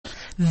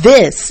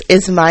This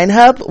is Mind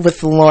Hub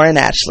with Lauren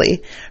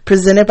Ashley,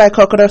 presented by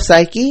Kokoro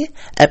Psyche,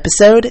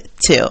 episode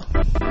 2.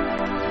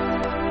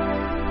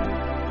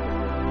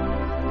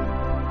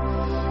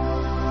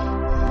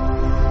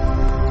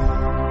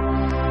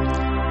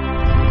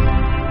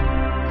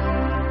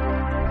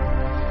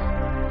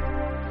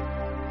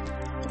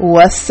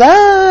 What's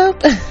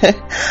up?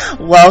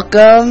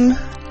 Welcome.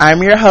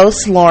 I'm your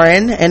host,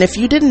 Lauren, and if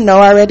you didn't know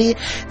already,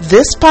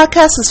 this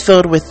podcast is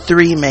filled with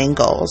 3 main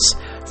goals.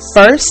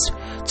 First,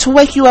 to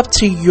wake you up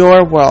to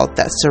your world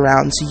that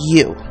surrounds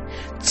you.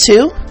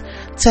 2,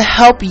 to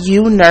help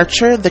you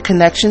nurture the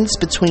connections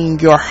between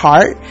your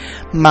heart,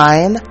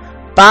 mind,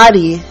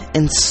 body,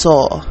 and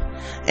soul.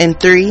 And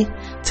 3,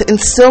 to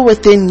instill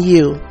within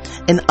you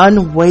an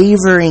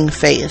unwavering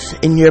faith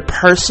in your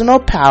personal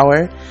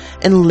power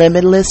and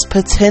limitless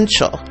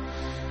potential.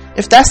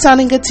 If that's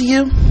sounding good to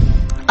you,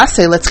 I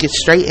say let's get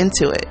straight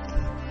into it.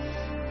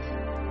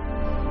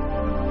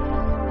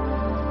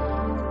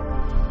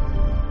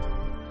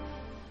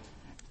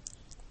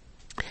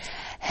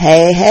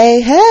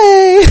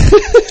 Hey.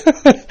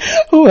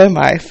 Who am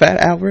I? Fat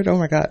Albert? Oh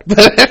my God.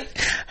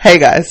 Hey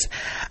guys,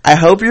 I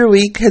hope your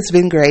week has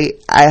been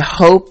great. I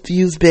hope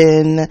you've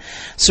been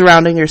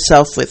surrounding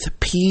yourself with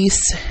peace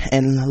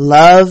and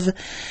love.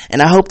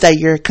 And I hope that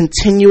you're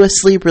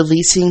continuously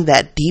releasing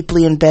that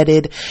deeply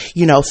embedded,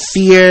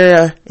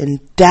 fear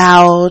and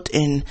doubt,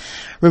 and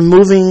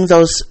removing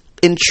those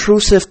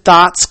intrusive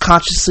thoughts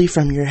consciously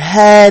from your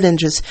head, and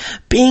just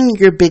being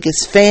your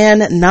biggest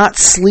fan, not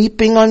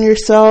sleeping on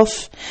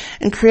yourself,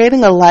 and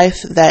creating a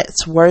life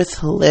that's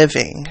worth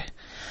living.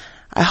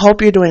 I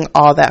hope you're doing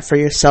all that for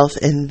yourself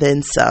and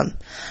then some.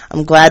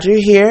 I'm glad you're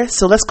here.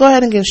 So let's go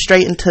ahead and get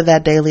straight into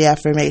that daily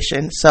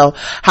affirmation. So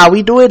how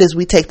we do it is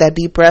we take that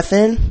deep breath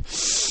in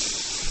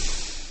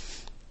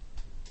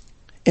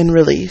and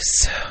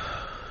release.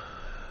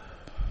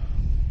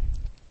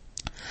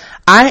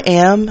 I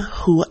am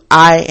who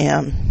I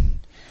am,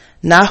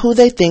 not who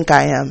they think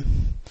I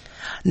am,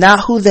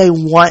 not who they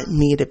want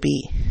me to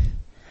be.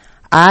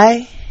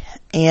 I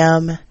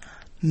am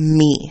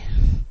me.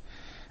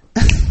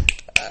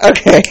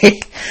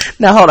 Okay,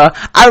 now hold on.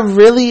 I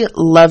really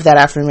love that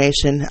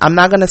affirmation. I'm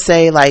not going to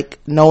say like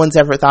no one's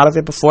ever thought of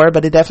it before,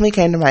 but it definitely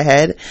came to my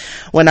head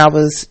when I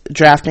was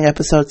drafting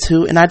episode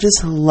 2, and I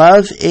just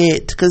love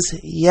it because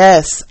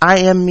yes, I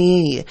am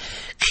me.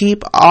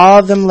 Keep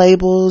all them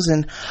labels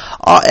and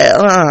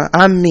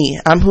I'm me.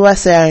 I'm who I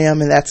say I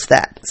am, and that's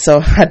that. So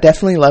I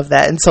definitely love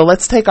that. And so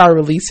let's take our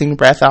releasing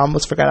breath. I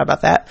almost forgot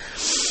about that.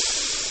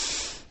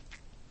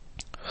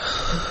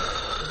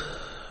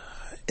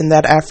 And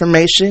that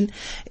affirmation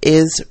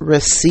is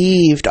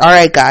received. All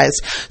right, guys.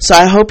 So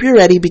I hope you're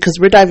ready because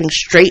we're diving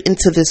straight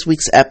into this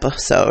week's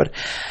episode.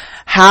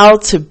 How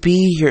to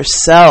be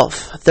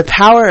yourself. The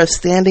power of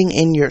standing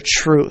in your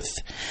truth.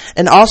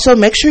 And also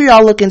make sure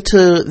y'all look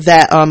into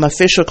that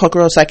official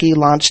Kokoro Psyche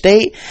launch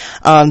date.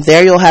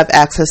 There you'll have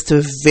access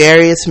to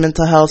various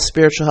mental health,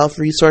 spiritual health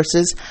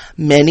resources,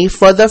 many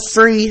for the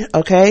free,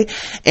 okay?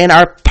 And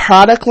our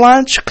product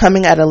launch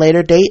coming at a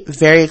later date.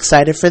 Very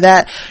excited for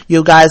that.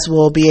 You guys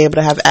will be able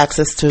to have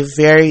access to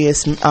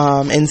various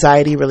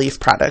anxiety relief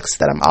products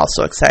that I'm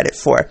also excited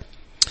for.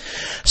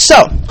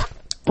 So,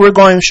 we're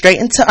going straight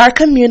into our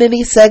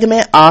community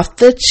segment, off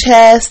the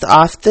chest,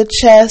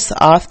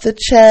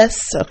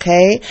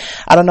 okay?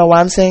 I don't know why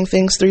I'm saying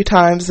things 3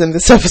 times in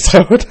this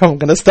episode. I'm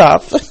going to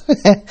stop.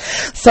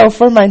 So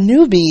for my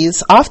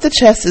newbies, Off the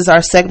Chest is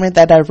our segment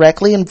that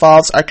directly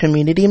involves our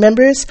community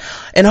members,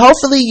 and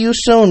hopefully you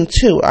soon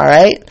too, all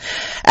right?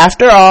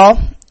 After all,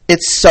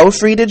 it's so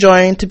free to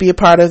join, to be a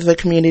part of the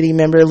community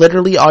member.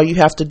 Literally, all you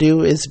have to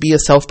do is be a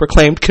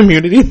self-proclaimed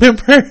community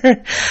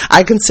member.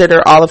 I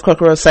consider all of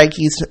Kokoro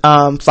Psyche's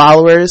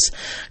followers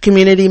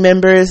community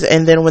members.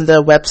 And then when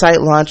the website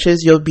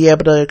launches, you'll be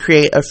able to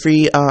create a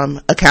free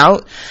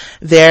account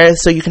there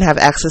so you can have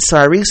access to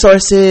our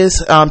resources,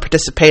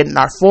 participate in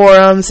our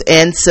forums,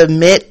 and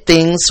submit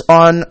things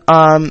on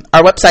our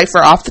website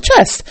for Off the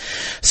Chest.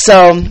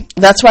 So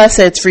that's why I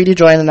said it's free to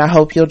join, and I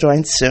hope you'll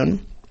join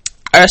soon.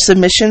 Our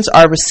submissions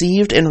are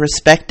received and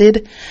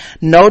respected.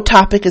 No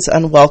topic is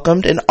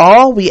unwelcomed, and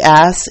all we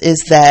ask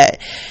is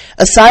that,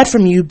 aside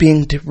from you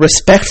being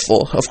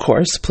respectful, of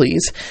course,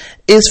 please,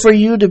 is for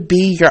you to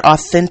be your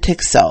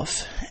authentic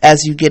self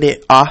as you get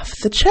it off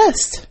the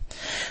chest.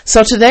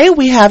 So today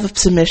we have a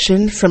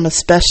submission from a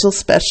special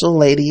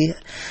lady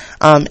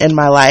in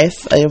my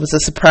life. It was a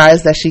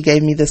surprise that she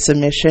gave me the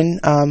submission.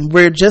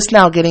 We're just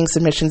now getting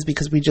submissions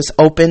because we just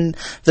opened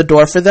the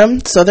door for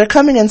them. So they're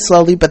coming in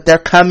slowly, but they're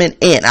coming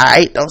in, all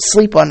right? Don't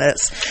sleep on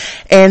us.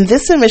 And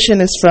this submission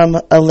is from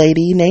a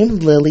lady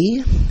named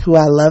Lily, who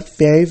I love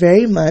very,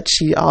 very much.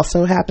 She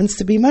also happens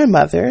to be my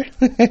mother.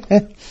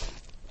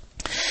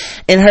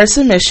 And her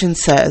submission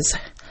says,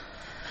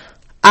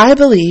 I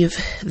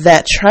believe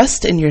that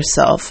trust in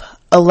yourself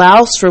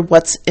allows for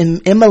what's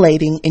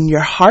emanating in your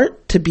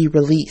heart to be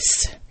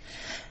released.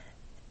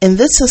 In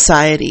this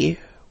society,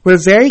 we're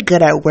very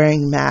good at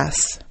wearing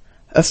masks,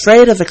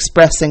 afraid of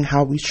expressing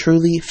how we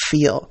truly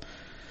feel.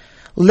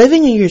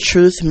 Living in your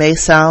truth may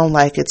sound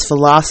like it's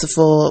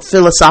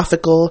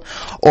philosophical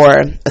or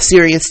a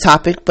serious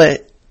topic,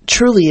 but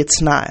truly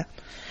it's not.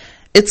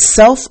 It's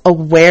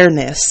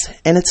self-awareness,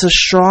 and it's a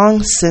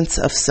strong sense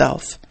of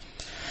self.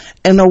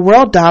 In a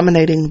world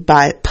dominated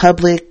by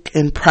public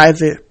and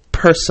private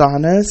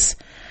personas,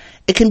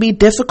 it can be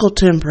difficult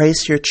to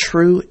embrace your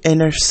true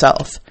inner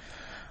self.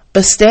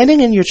 But standing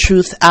in your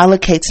truth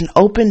allocates an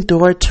open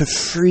door to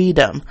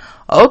freedom.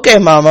 Okay,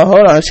 mama,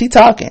 hold on, she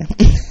talking.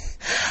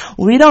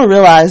 We don't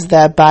realize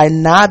that by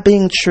not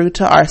being true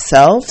to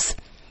ourselves,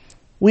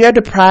 we are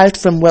deprived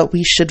from what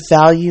we should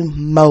value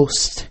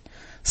most,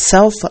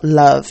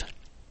 self-love.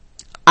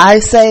 I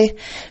say,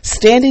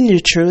 stand in your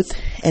truth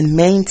and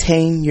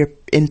maintain your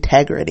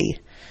integrity.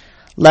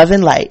 Love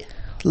and light,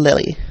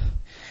 Lily.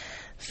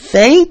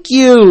 Thank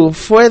you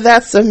for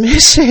that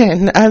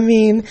submission. I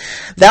mean,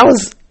 that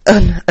was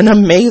an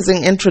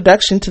amazing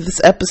introduction to this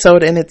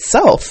episode in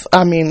itself.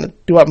 I mean,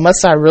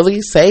 must I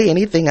really say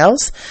anything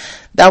else?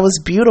 That was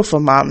beautiful,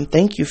 Mom.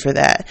 Thank you for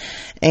that.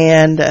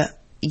 And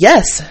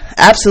yes,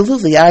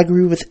 absolutely. I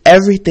agree with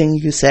everything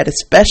you said,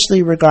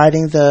 especially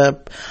regarding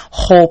the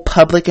whole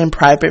public and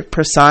private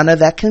persona.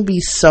 That can be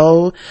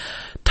so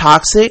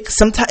toxic.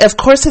 Sometimes, of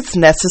course, it's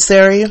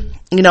necessary.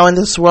 You know, in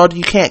this world,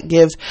 you can't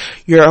give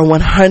your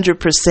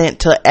 100%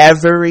 to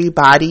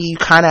everybody. You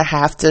kind of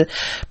have to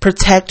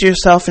protect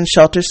yourself and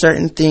shelter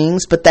certain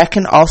things, but that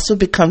can also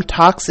become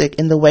toxic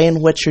in the way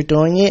in which you're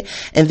doing it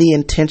and the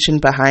intention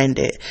behind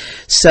it.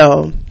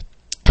 So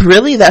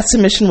really, that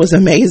submission was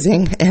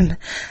amazing, and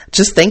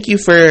just thank you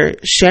for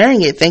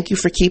sharing it. Thank you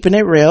for keeping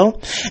it real.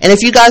 And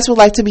if you guys would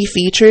like to be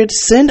featured,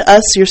 send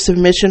us your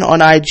submission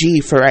on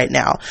IG for right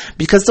now.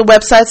 Because the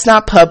website's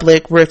not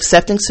public, we're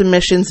accepting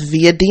submissions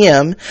via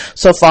DM.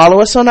 So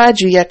follow us on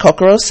IG at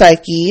Kokoro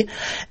Psyche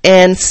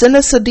and send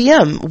us a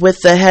DM with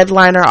the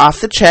headliner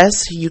Off the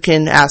Chest. You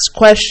can ask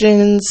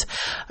questions,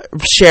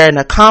 share an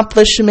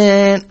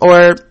accomplishment,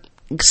 or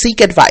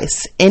seek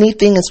advice.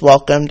 Anything is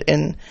welcomed,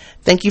 and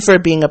thank you for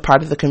being a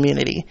part of the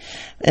community.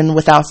 And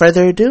without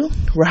further ado,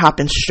 we're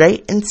hopping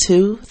straight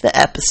into the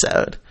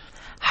episode.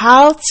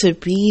 How to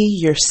be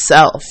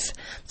yourself.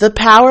 The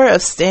power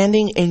of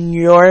standing in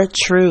your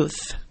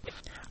truth.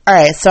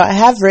 Alright, so I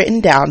have written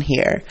down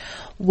here,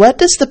 what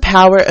does the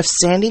power of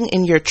standing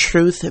in your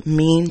truth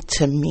mean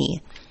to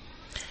me?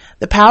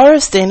 The power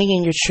of standing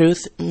in your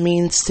truth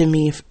means to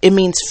me, it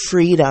means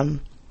freedom.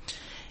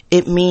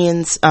 It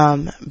means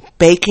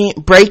breaking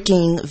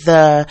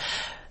the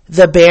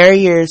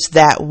barriers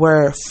that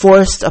were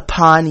forced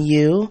upon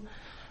you.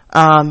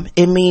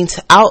 It means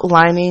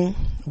outlining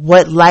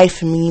what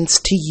life means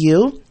to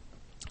you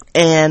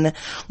and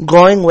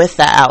going with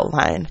that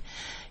outline.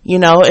 You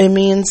know, it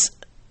means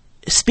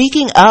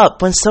speaking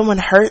up when someone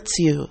hurts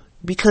you,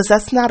 because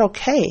that's not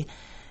okay.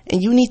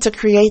 And you need to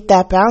create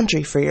that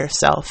boundary for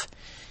yourself.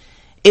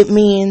 It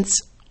means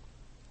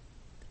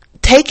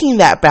taking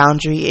that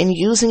boundary and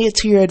using it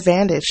to your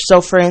advantage.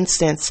 So for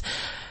instance,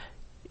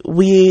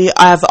 we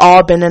have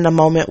all been in a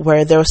moment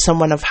where there was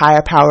someone of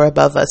higher power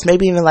above us,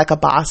 maybe even like a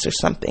boss or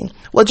something.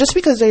 Well, just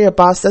because they're your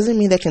boss doesn't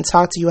mean they can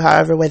talk to you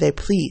however way they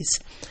please.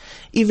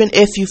 Even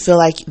if you feel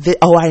like,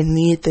 I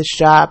need this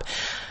job.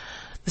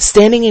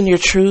 Standing in your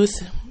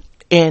truth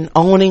and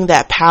owning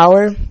that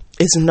power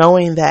is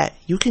knowing that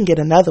you can get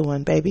another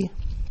one, baby.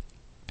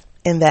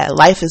 And that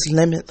life is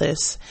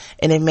limitless.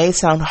 And it may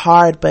sound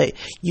hard, but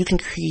you can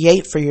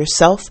create for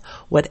yourself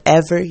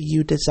whatever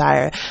you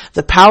desire.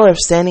 The power of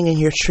standing in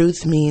your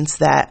truth means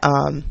that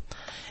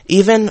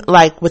even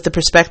like with the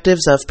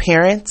perspectives of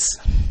parents,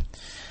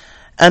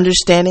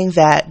 understanding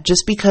that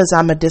just because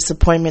I'm a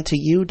disappointment to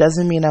you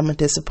doesn't mean I'm a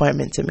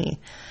disappointment to me.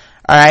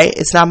 All right?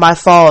 It's not my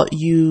fault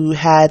you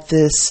had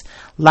this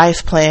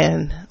life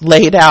plan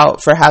laid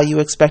out for how you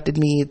expected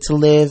me to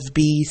live,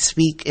 be,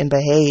 speak, and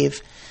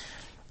behave.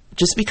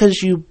 Just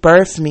because you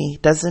birthed me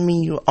doesn't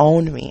mean you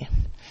own me.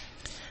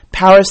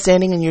 Power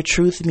standing in your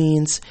truth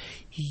means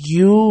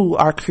you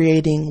are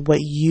creating what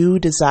you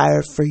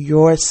desire for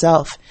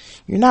yourself.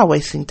 You're not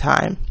wasting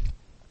time.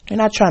 You're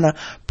not trying to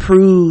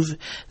prove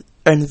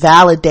and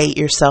validate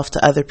yourself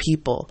to other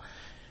people.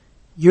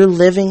 You're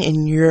living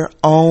in your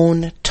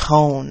own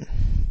tone.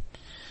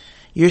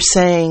 You're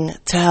saying,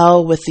 to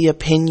hell with the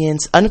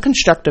opinions,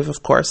 unconstructive,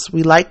 of course.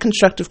 We like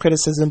constructive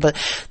criticism, but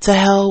to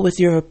hell with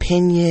your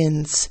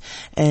opinions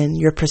and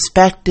your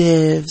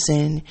perspectives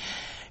and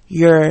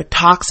your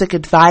toxic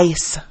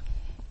advice.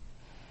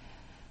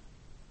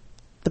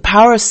 The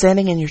power of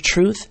standing in your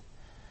truth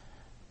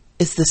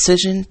is the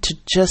decision to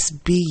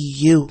just be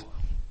you.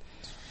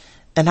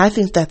 And I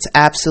think that's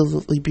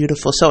absolutely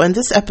beautiful. So in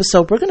this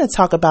episode, we're going to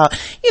talk about,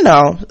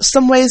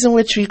 some ways in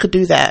which you could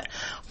do that,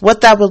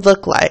 what that would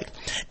look like.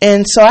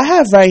 And so I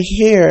have right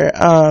here,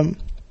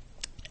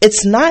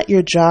 it's not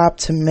your job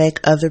to make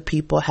other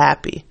people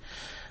happy.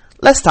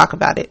 Let's talk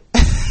about it.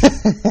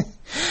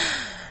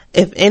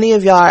 If any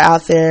of y'all are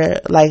out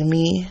there like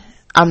me,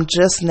 I'm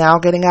just now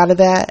getting out of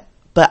that,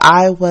 but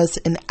I was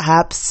an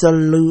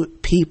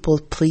absolute people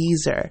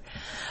pleaser.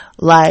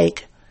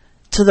 Like,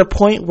 to the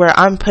point where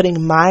I'm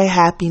putting my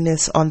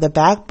happiness on the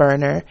back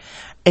burner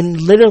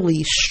and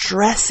literally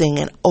stressing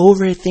and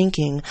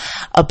overthinking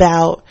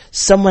about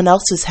someone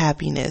else's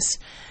happiness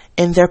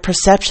and their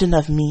perception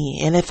of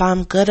me and if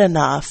I'm good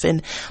enough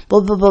and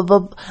blah, blah, blah,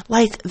 blah.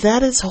 Like,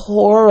 that is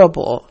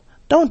horrible.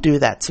 Don't do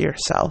that to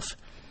yourself.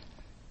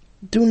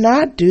 Do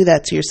not do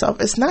that to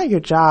yourself. It's not your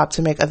job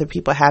to make other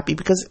people happy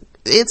because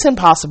it's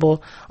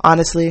impossible,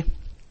 honestly.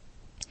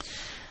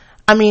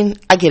 I mean,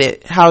 I get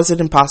it. How is it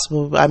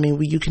impossible? I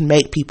mean, you can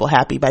make people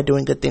happy by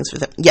doing good things for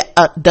them. Yeah,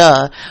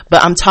 duh.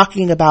 But I'm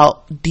talking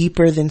about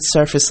deeper than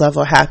surface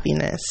level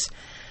happiness.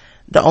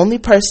 The only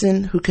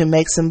person who can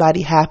make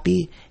somebody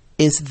happy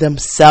is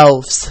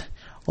themselves.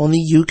 Only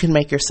you can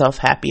make yourself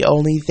happy.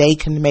 Only they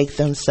can make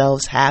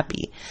themselves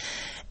happy.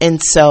 And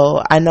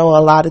so I know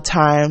a lot of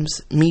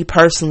times, me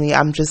personally,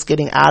 I'm just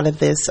getting out of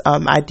this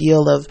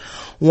ideal of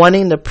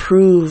wanting to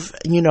prove,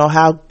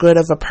 how good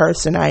of a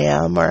person I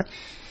am or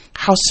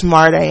how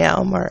smart I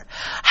am or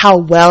how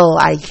well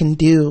I can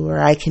do or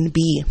I can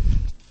be.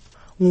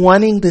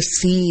 Wanting to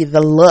see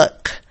the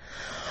look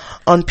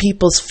on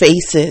people's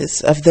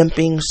faces of them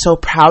being so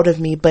proud of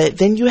me. But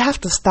then you have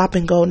to stop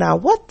and go, now,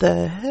 what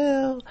the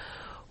hell?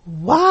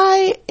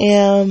 Why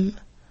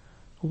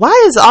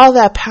is all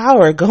that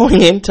power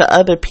going into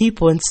other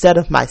people instead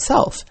of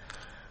myself?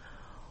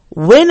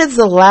 When is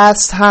the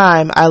last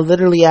time I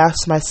literally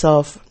asked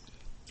myself,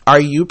 are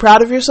you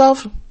proud of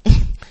yourself?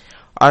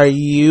 Are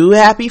you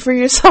happy for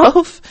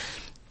yourself?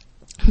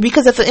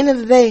 Because at the end of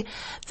the day,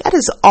 that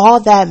is all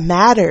that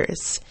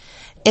matters.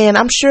 And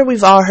I'm sure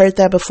we've all heard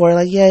that before.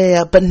 Like,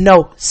 yeah. But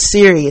no,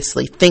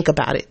 seriously, think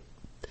about it.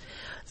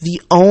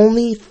 The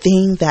only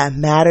thing that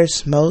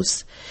matters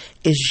most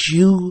is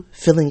you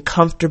feeling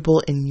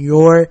comfortable in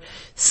your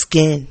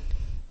skin.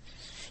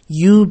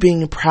 You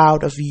being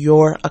proud of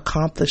your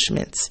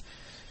accomplishments.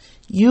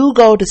 You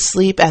go to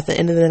sleep at the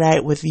end of the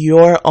night with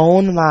your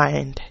own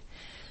mind.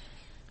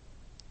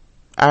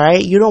 All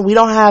right? We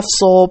don't have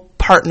soul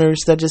partners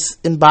that just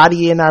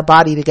embody in our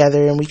body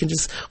together and we can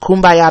just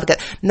kumbaya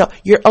together. No,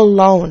 you're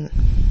alone.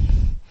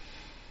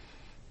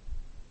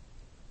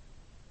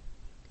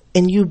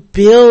 And you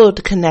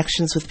build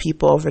connections with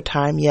people over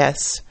time,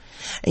 yes.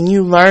 And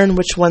you learn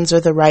which ones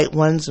are the right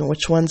ones and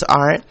which ones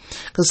aren't,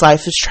 because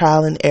life is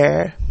trial and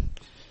error.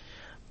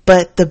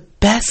 But the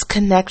best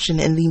connection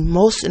and the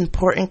most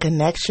important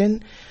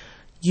connection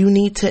you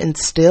need to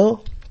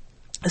instill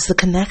is the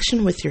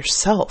connection with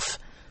yourself.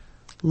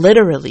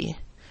 Literally.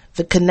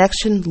 The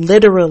connection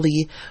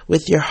literally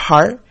with your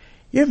heart,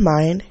 your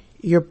mind,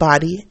 your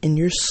body, and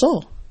your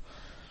soul.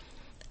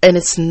 And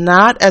it's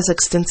not as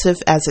extensive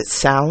as it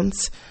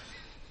sounds.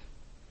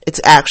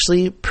 It's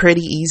actually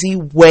pretty easy,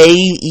 way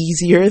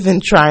easier than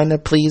trying to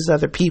please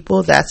other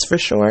people, that's for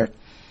sure.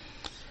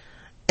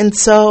 And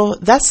so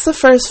that's the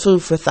first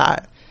food for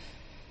thought.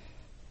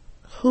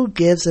 Who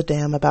gives a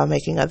damn about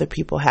making other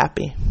people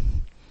happy?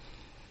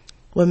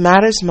 What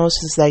matters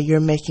most is that you're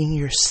making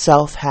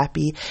yourself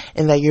happy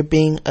and that you're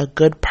being a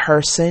good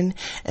person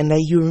and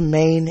that you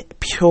remain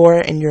pure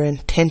in your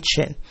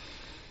intention.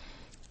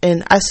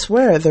 And I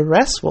swear the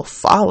rest will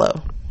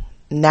follow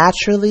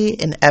naturally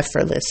and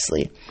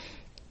effortlessly.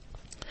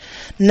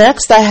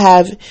 Next, I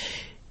have,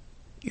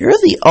 you're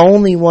the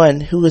only one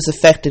who is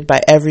affected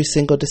by every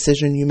single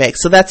decision you make.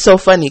 So that's so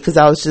funny because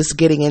I was just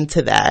getting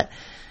into that.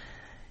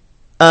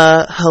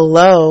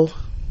 Hello.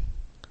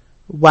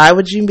 Why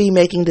would you be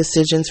making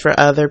decisions for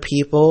other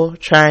people,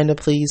 trying to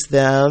please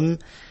them,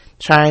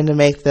 trying to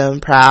make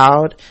them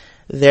proud?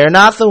 They're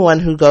not the one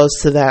who goes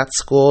to that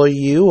school.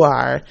 You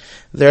are.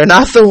 They're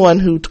not the one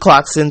who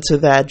clocks into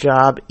that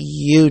job.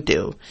 You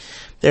do.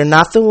 They're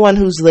not the one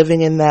who's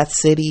living in that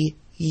city.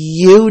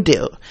 You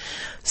do.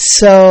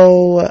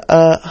 So,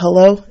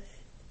 hello?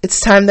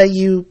 It's time that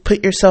you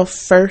put yourself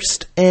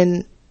first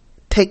and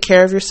take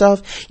care of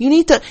yourself.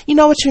 You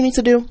know what you need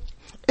to do?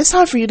 It's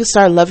time for you to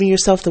start loving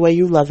yourself the way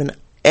you're loving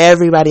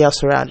everybody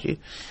else around you.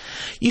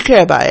 You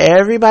care about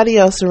everybody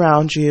else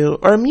around you.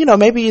 Or,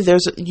 maybe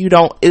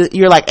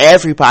you're like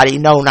everybody.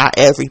 No, not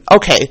every.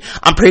 Okay,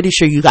 I'm pretty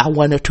sure you got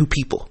one or two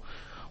people.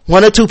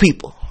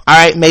 All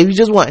right, maybe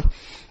just one.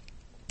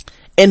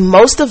 And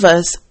most of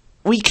us,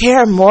 we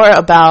care more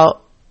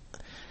about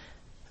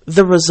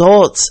the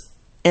results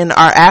and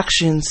our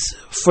actions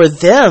for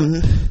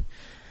them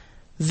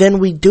than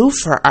we do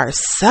for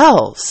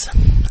ourselves.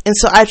 And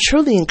so I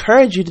truly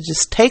encourage you to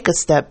just take a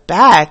step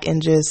back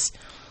and just,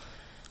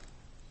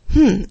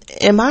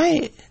 am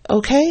I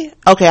okay?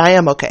 Okay, I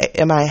am okay.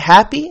 Am I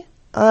happy?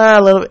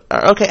 A little bit.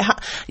 Okay.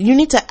 You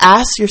need to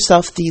ask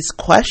yourself these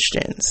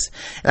questions.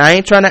 And I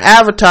ain't trying to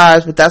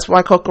advertise, but that's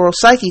why Kokoro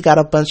Psyche got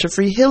a bunch of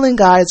free healing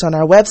guides on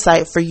our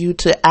website for you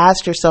to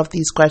ask yourself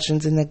these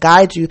questions and to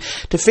guide you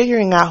to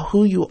figuring out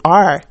who you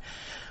are,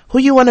 who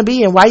you want to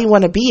be and why you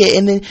want to be it.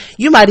 And then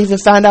you might even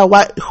find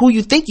out who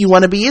you think you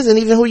want to be isn't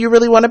even who you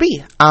really want to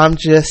be. I'm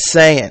just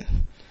saying.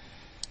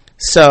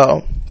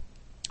 So,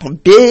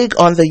 big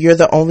on you're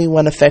the only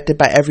one affected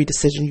by every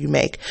decision you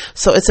make.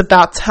 So it's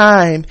about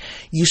time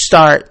you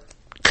start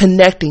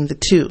connecting the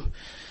two.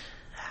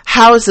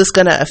 How is this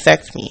going to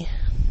affect me?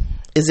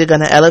 Is it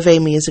going to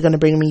elevate me? Is it going to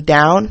bring me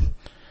down?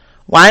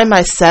 Why am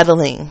I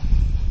settling?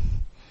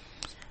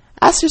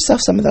 Ask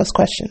yourself some of those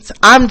questions.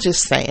 I'm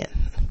just saying.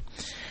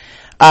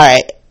 All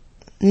right.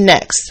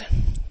 Next.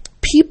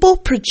 People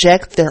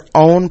project their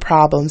own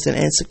problems and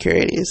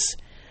insecurities.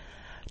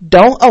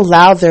 Don't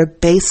allow their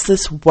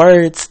baseless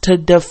words to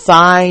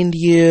define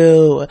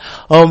you.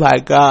 Oh my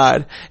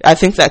God. I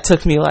think that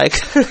took me like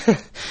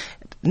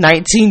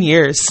 19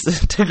 years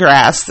to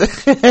grasp.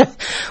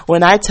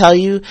 When I tell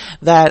you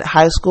that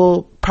high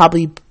school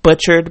probably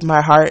butchered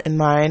my heart and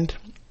mind,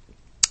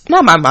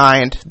 not my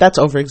mind, that's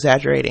over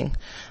exaggerating.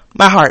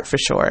 My heart for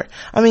sure.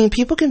 I mean,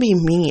 people can be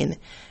mean.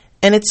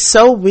 And it's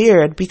so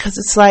weird because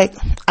it's like,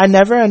 I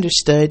never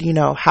understood,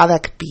 how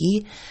that could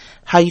be,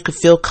 how you could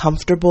feel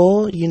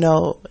comfortable,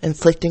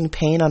 inflicting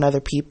pain on other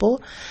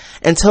people,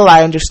 until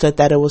I understood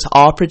that it was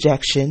all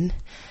projection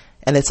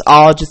and it's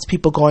all just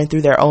people going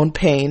through their own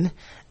pain.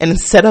 And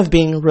instead of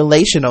being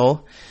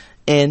relational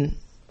and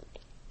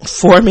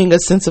forming a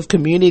sense of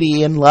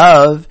community and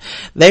love,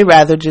 they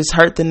rather just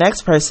hurt the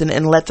next person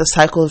and let the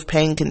cycle of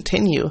pain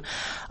continue.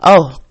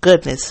 Oh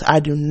goodness,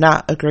 I do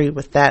not agree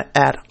with that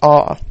at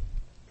all.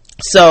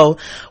 So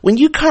when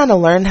you kind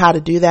of learn how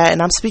to do that,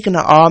 and I'm speaking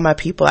to all my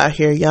people out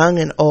here, young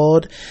and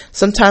old,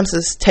 sometimes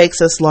it takes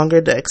us longer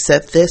to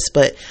accept this,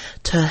 but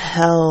to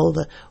hell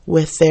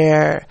with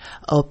their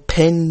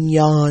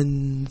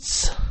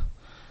opinions.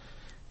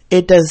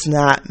 It does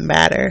not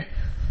matter.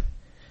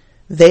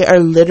 They are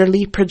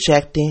literally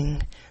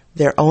projecting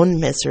their own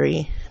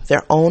misery,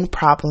 their own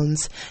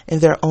problems, and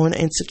their own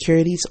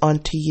insecurities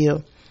onto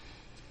you.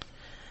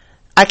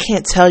 I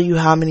can't tell you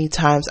how many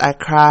times I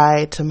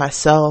cry to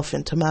myself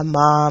and to my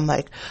mom,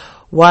 like,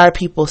 why are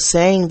people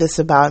saying this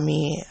about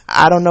me?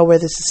 I don't know where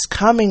this is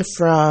coming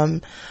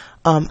from.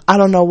 I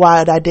don't know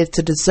what I did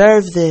to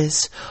deserve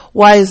this.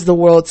 Why is the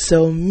world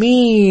so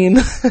mean?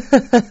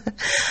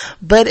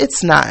 But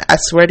it's not. I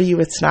swear to you,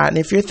 it's not. And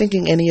if you're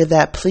thinking any of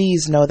that,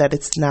 please know that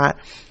it's not.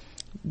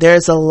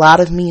 There's a lot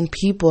of mean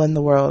people in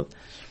the world.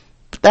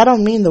 But that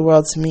don't mean the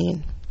world's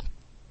mean.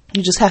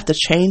 You just have to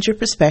change your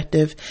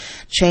perspective,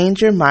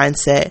 change your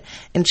mindset,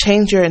 and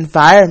change your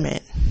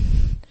environment.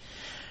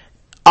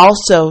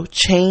 Also,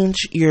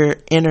 change your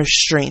inner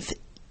strength.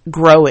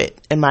 Grow it,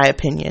 in my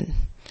opinion.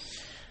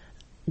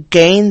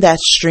 Gain that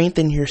strength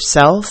in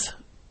yourself,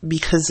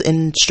 because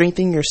in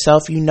strengthening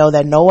yourself, you know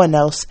that no one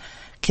else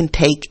can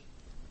take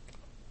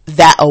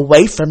that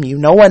away from you.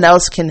 No one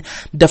else can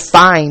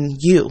define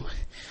you.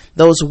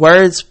 Those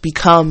words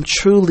become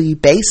truly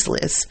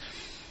baseless.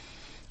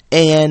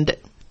 And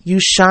you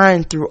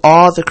shine through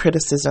all the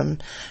criticism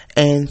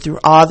and through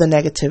all the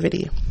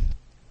negativity.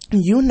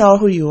 You know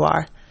who you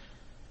are.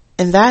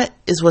 And that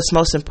is what's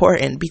most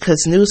important,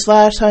 because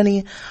newsflash,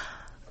 honey,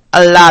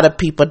 a lot of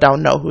people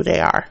don't know who they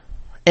are.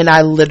 And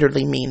I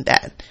literally mean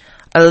that.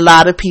 A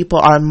lot of people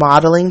are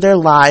modeling their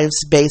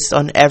lives based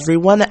on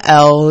everyone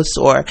else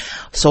or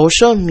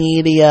social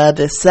media,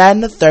 this, that,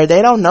 and the third.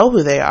 They don't know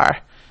who they are.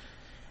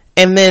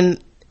 And then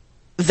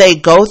they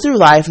go through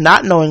life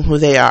not knowing who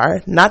they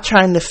are, not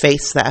trying to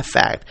face that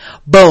fact.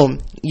 Boom,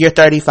 you're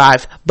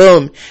 35.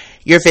 Boom,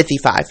 you're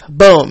 55.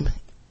 Boom,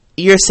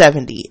 you're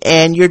 70.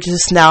 And you're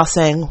just now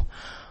saying,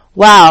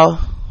 wow,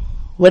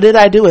 what did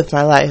I do with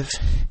my life?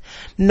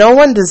 No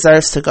one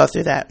deserves to go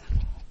through that.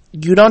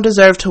 You don't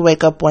deserve to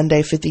wake up one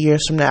day 50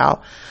 years from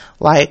now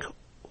like,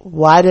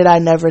 why did I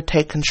never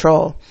take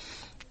control?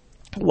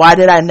 Why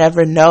did I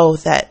never know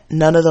that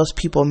none of those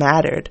people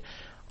mattered?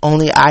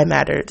 Only I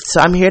mattered.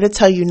 So I'm here to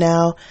tell you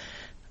now,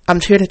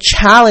 I'm here to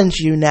challenge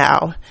you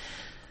now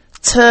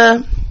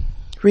to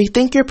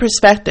rethink your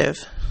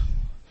perspective,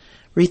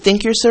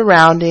 rethink your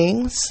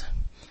surroundings,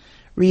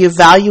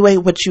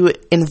 reevaluate what you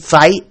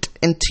invite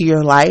into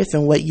your life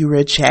and what you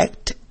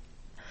reject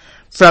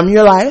from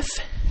your life,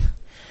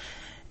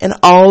 and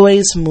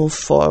always move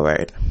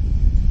forward.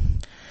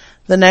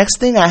 The next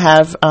thing I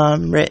have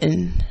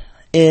written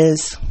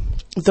is,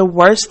 the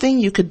worst thing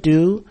you could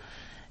do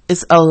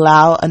is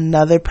allow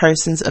another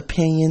person's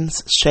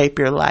opinions shape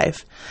your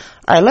life.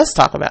 All right, let's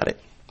talk about it.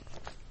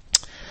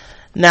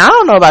 Now, I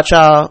don't know about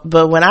y'all,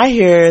 but when I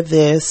hear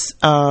this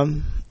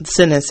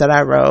sentence that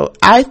I wrote,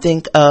 I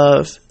think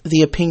of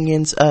the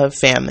opinions of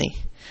family.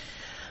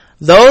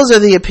 Those are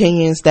the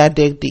opinions that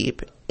dig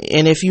deep.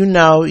 And if you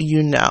know,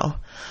 you know.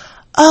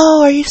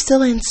 Oh, are you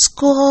still in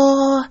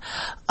school?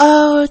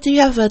 Oh, do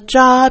you have a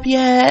job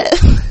yet?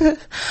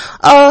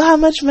 Oh, how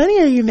much money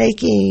are you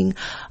making?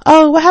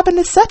 Oh, what happened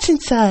to such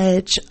and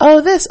such?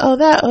 Oh, this, oh,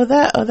 that, oh,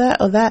 that, oh, that,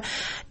 oh, that.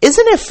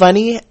 Isn't it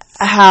funny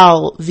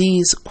how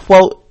these,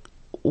 quote,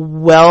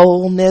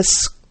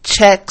 wellness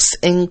checks,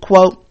 end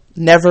quote,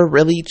 never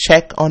really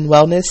check on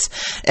wellness?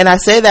 And I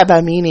say that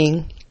by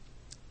meaning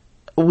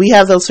we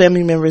have those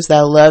family members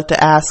that love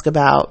to ask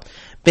about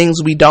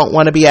things we don't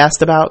want to be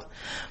asked about.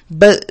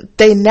 But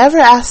they never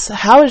ask,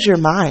 how is your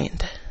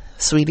mind,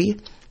 sweetie?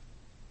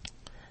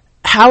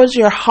 How is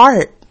your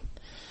heart?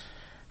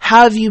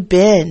 How have you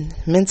been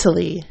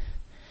mentally?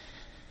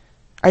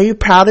 Are you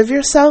proud of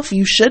yourself?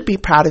 You should be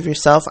proud of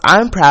yourself.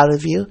 I'm proud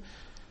of you.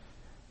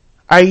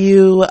 Are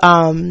you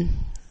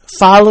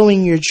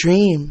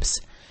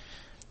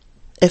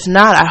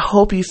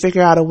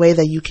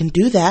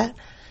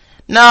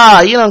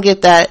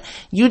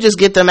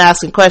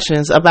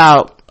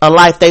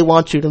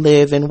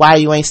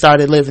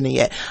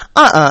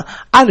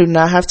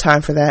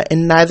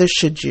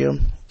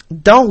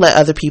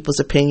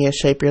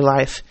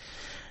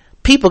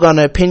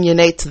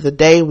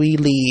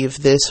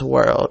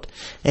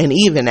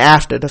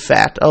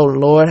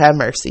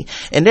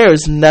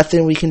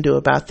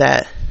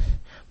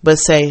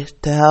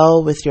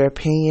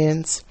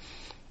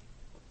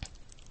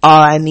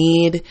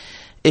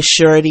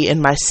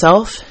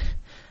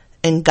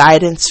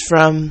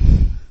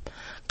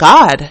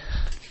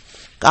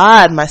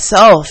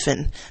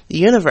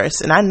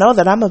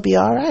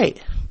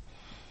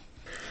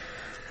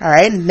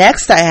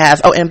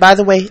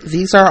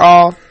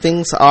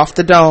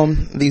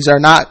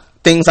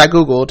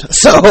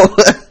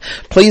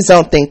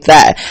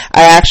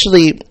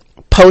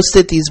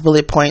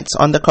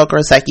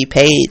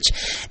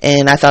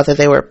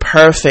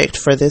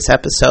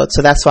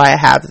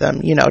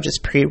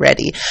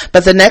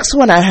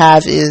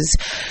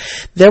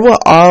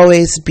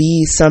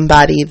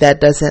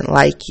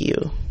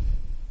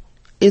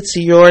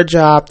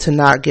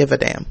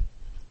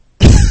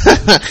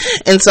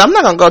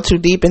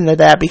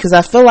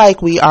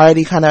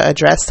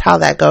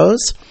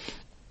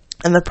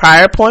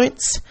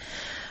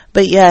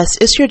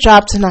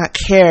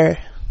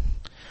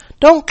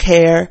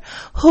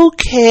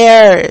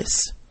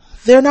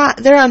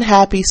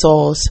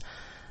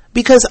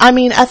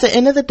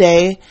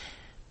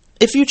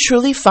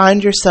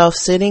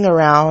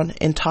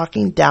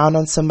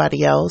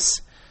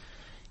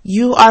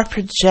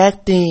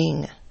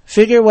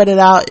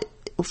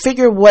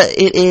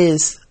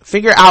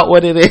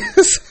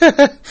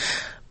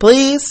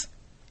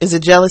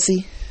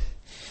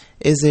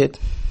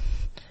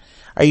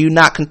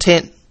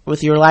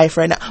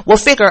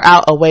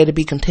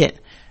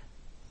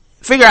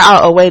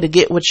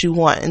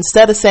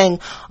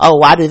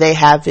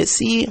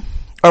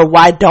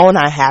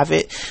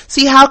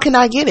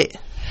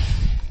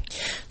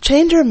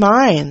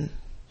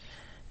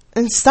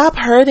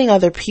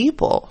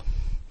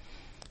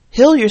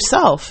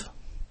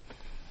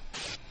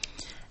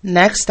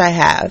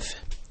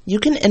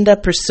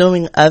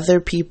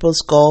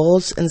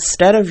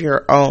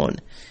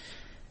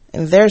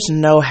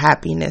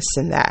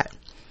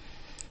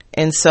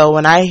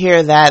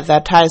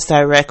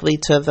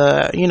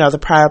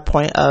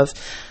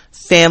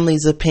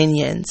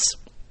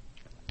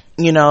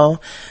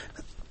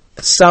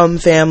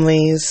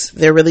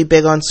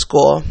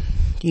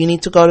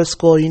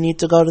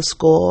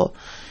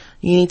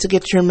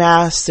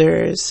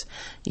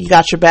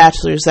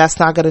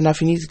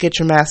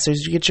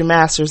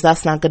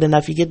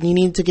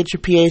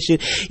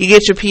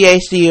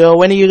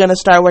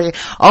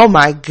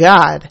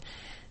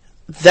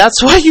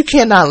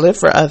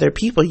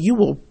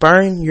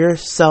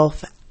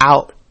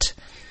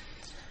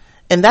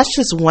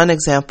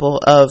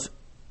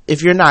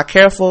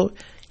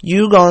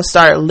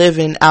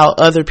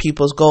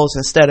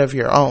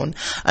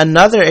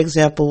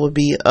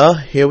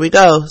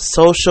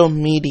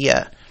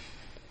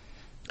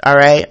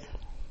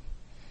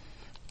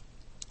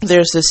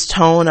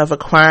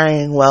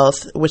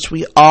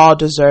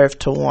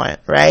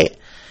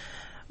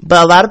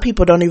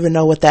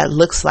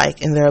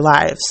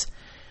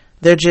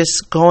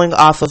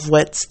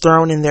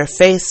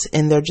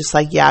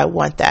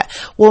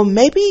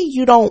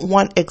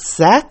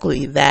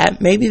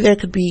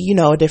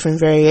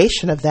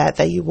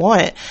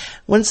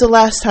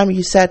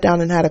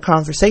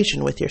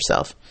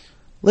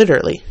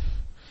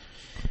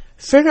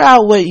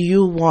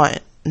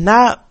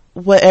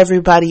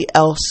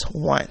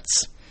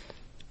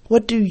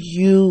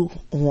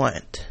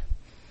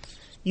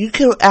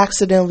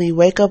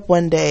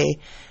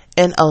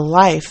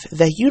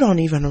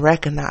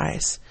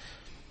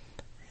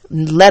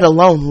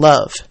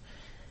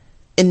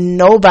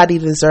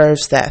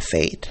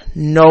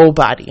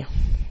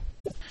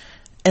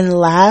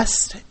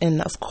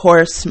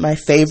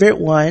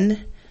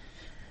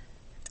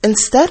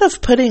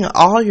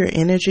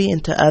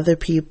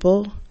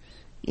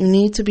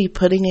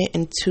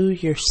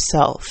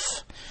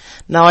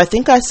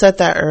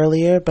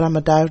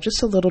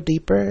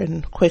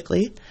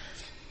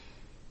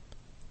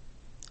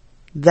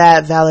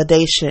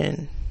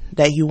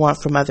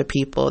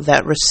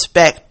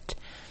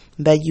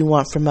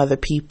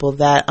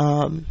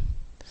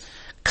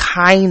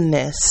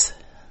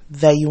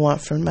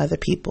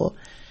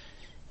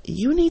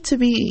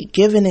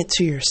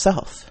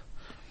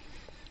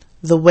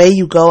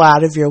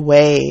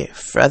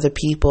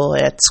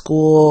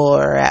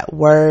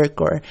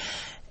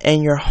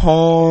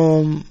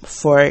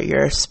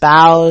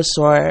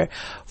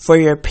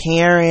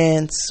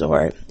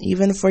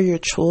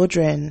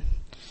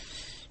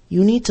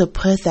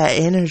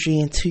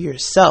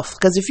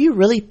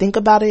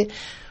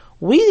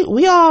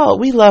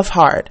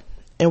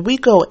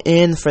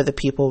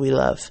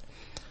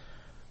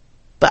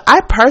But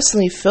I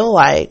personally feel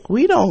like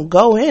we don't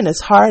go in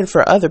as hard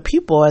for other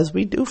people as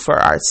we do for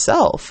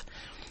ourselves.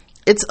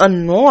 It's a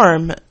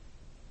norm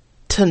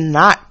to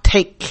not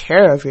take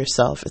care of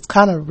yourself. It's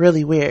kind of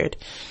really weird.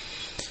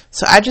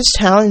 So I just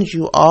challenge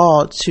you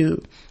all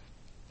to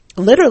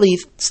literally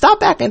stop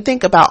back and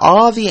think about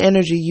all the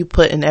energy you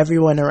put in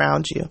everyone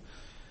around you.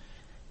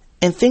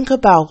 And think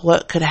about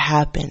what could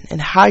happen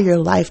and how your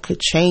life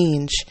could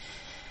change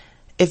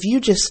if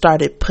you just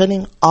started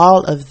putting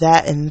all of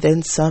that and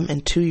then some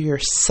into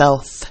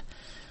yourself.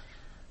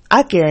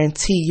 I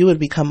guarantee you would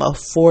become a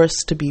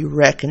force to be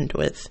reckoned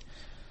with.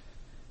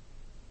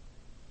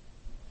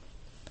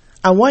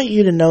 I want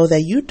you to know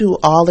that you do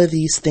all of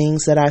these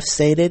things that I've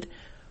stated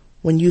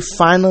when you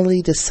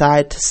finally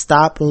decide to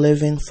stop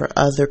living for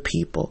other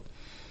people.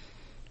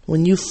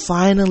 When you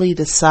finally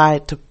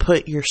decide to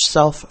put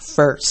yourself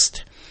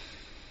first.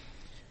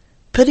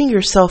 Putting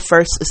yourself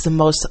first is the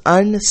most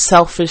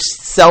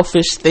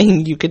selfish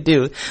thing you could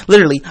do.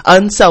 Literally,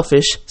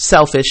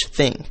 selfish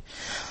thing.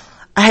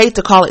 I hate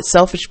to call it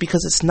selfish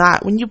because it's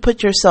not. When you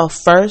put yourself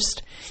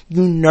first,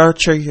 you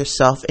nurture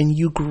yourself and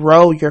you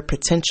grow your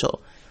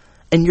potential.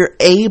 And you're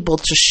able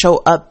to show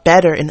up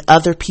better in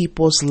other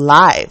people's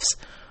lives.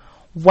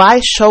 Why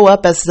show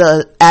up as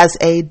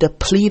a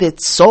depleted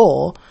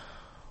soul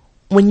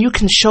when you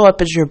can show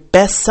up as your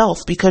best self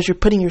because you're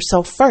putting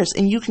yourself first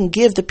and you can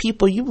give the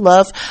people you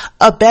love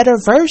a better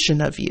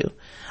version of you?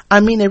 I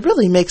mean, it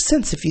really makes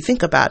sense if you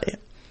think about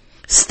it.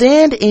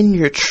 Stand in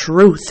your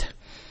truth.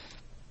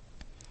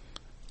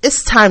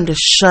 It's time to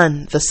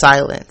shun the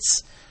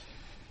silence.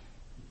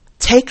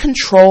 Take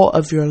control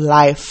of your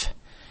life.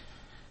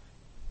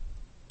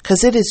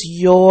 Because it is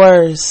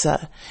yours.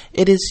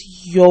 It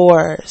is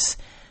yours.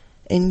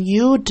 And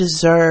you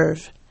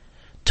deserve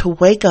to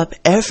wake up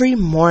every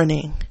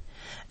morning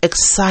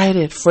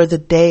excited for the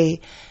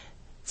day,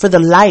 for the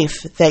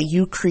life that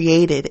you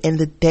created and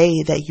the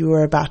day that you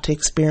are about to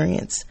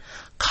experience.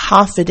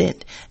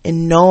 Confident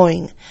in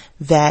knowing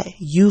that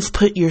you've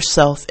put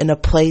yourself in a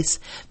place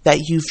that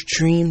you've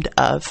dreamed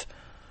of.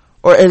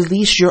 Or at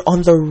least you're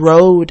on the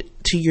road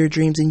to your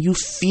dreams and you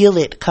feel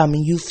it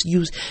coming. You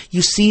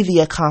see the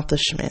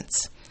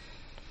accomplishments.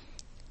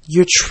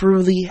 You're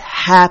truly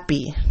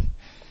happy.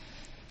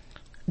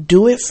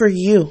 Do it for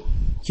you.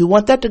 You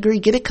want that degree?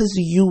 Get it because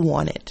you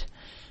want it.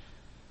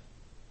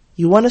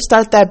 You want to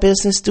start that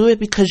business? Do it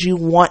because you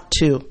want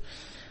to.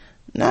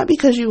 Not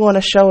because you want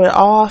to show it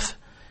off.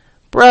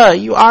 Bruh,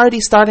 you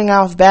already starting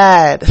off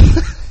bad.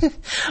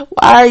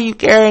 Why are you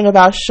caring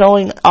about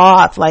showing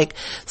off? Like,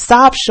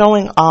 stop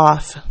showing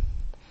off.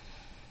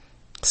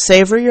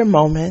 Savor your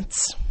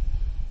moments.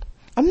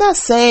 I'm not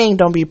saying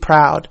don't be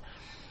proud.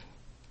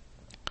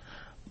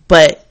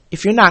 But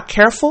if you're not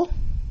careful,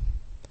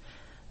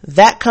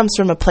 that comes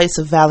from a place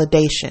of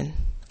validation,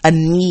 a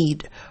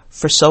need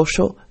for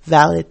social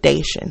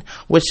validation,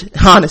 which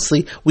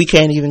honestly we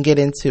can't even get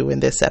into in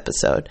this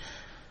episode.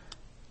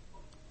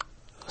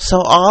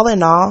 So all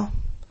in all,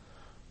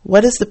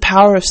 what is the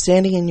power of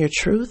standing in your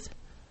truth?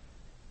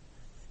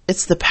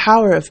 It's the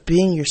power of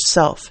being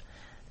yourself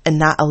and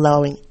not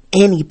allowing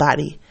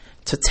anybody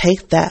to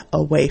take that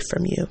away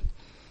from you.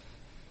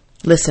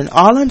 Listen,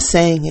 all I'm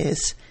saying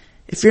is,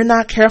 if you're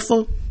not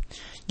careful,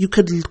 you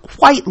could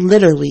quite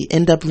literally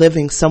end up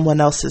living someone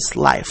else's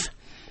life.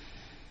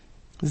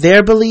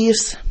 Their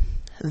beliefs,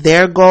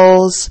 their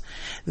goals,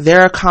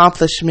 their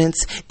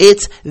accomplishments,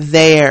 it's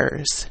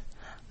theirs,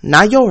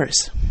 not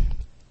yours.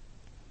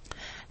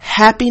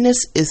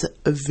 Happiness is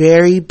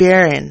very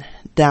barren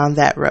down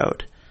that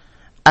road.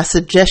 I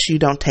suggest you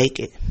don't take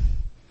it.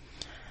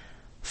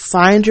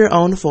 Find your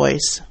own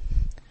voice,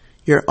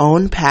 your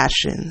own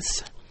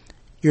passions,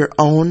 your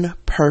own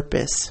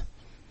purpose.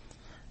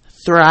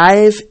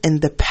 Thrive in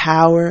the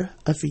power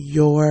of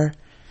your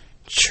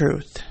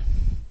truth.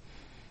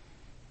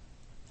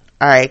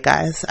 All right,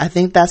 guys, I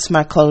think that's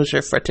my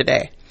closure for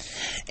today.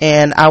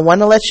 And I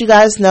want to let you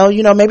guys know,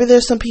 maybe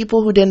there's some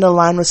people who didn't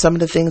align with some of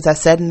the things I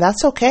said, and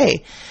that's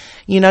okay.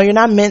 You're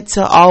not meant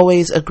to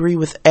always agree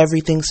with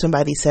everything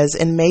somebody says,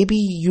 and maybe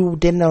you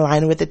didn't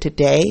align with it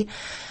today,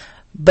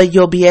 but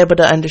you'll be able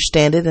to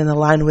understand it and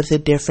align with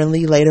it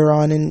differently later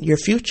on in your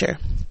future.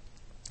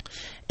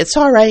 It's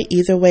all right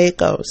either way it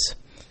goes.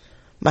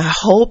 My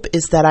hope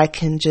is that I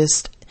can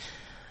just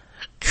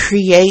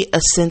create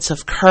a sense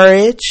of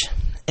courage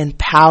and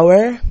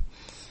power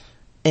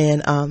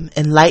and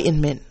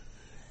enlightenment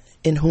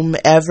in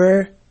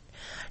whomever's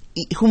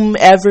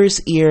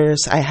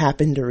ears I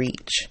happen to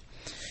reach.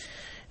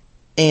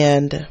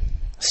 And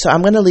so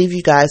I'm going to leave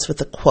you guys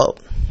with a quote.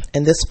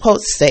 And this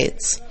quote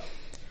states,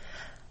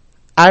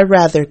 "I'd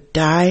rather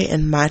die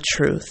in my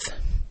truth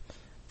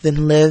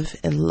than live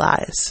in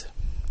lies."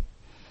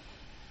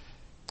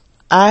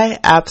 I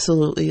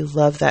absolutely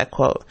love that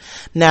quote.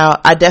 Now,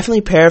 I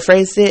definitely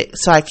paraphrased it,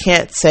 so I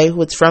can't say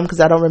who it's from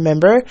because I don't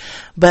remember.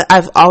 But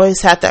I've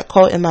always had that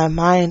quote in my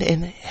mind,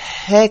 and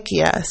heck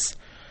yes,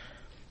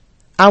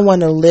 I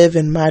want to live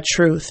in my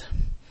truth.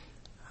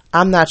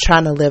 I'm not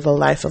trying to live a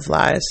life of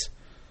lies.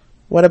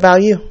 What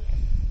about you?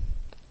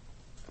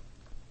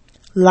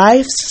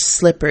 Life's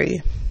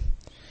slippery,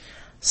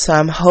 so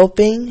I'm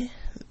hoping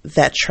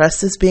that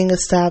trust is being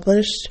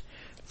established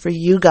for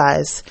you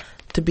guys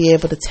to be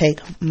able to take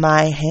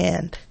my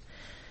hand.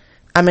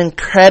 I'm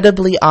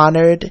incredibly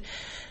honored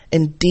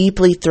and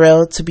deeply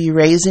thrilled to be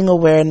raising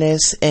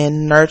awareness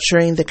and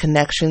nurturing the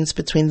connections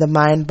between the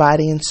mind,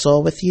 body, and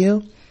soul with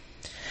you.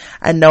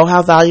 I know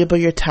how valuable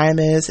your time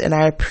is, and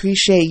I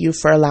appreciate you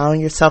for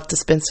allowing yourself to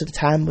spend some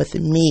time with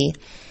me.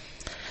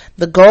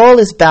 The goal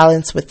is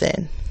balance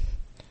within.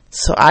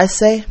 So I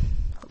say,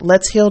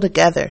 let's heal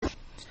together.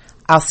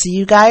 I'll see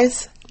you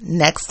guys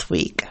next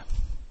week.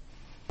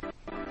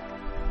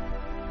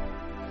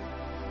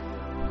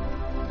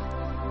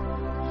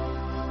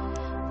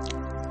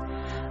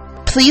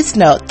 Please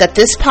note that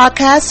this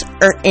podcast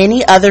or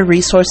any other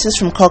resources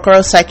from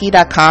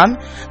KokoroPsyche.com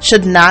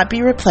should not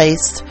be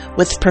replaced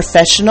with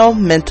professional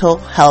mental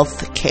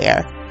health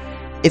care.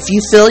 If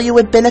you feel you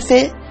would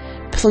benefit,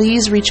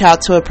 please reach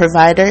out to a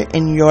provider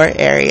in your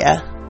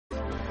area.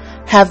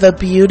 Have a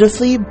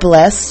beautifully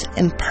blessed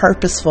and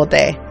purposeful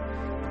day,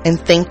 and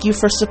thank you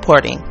for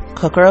supporting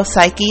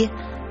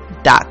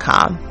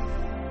KokoroPsyche.com.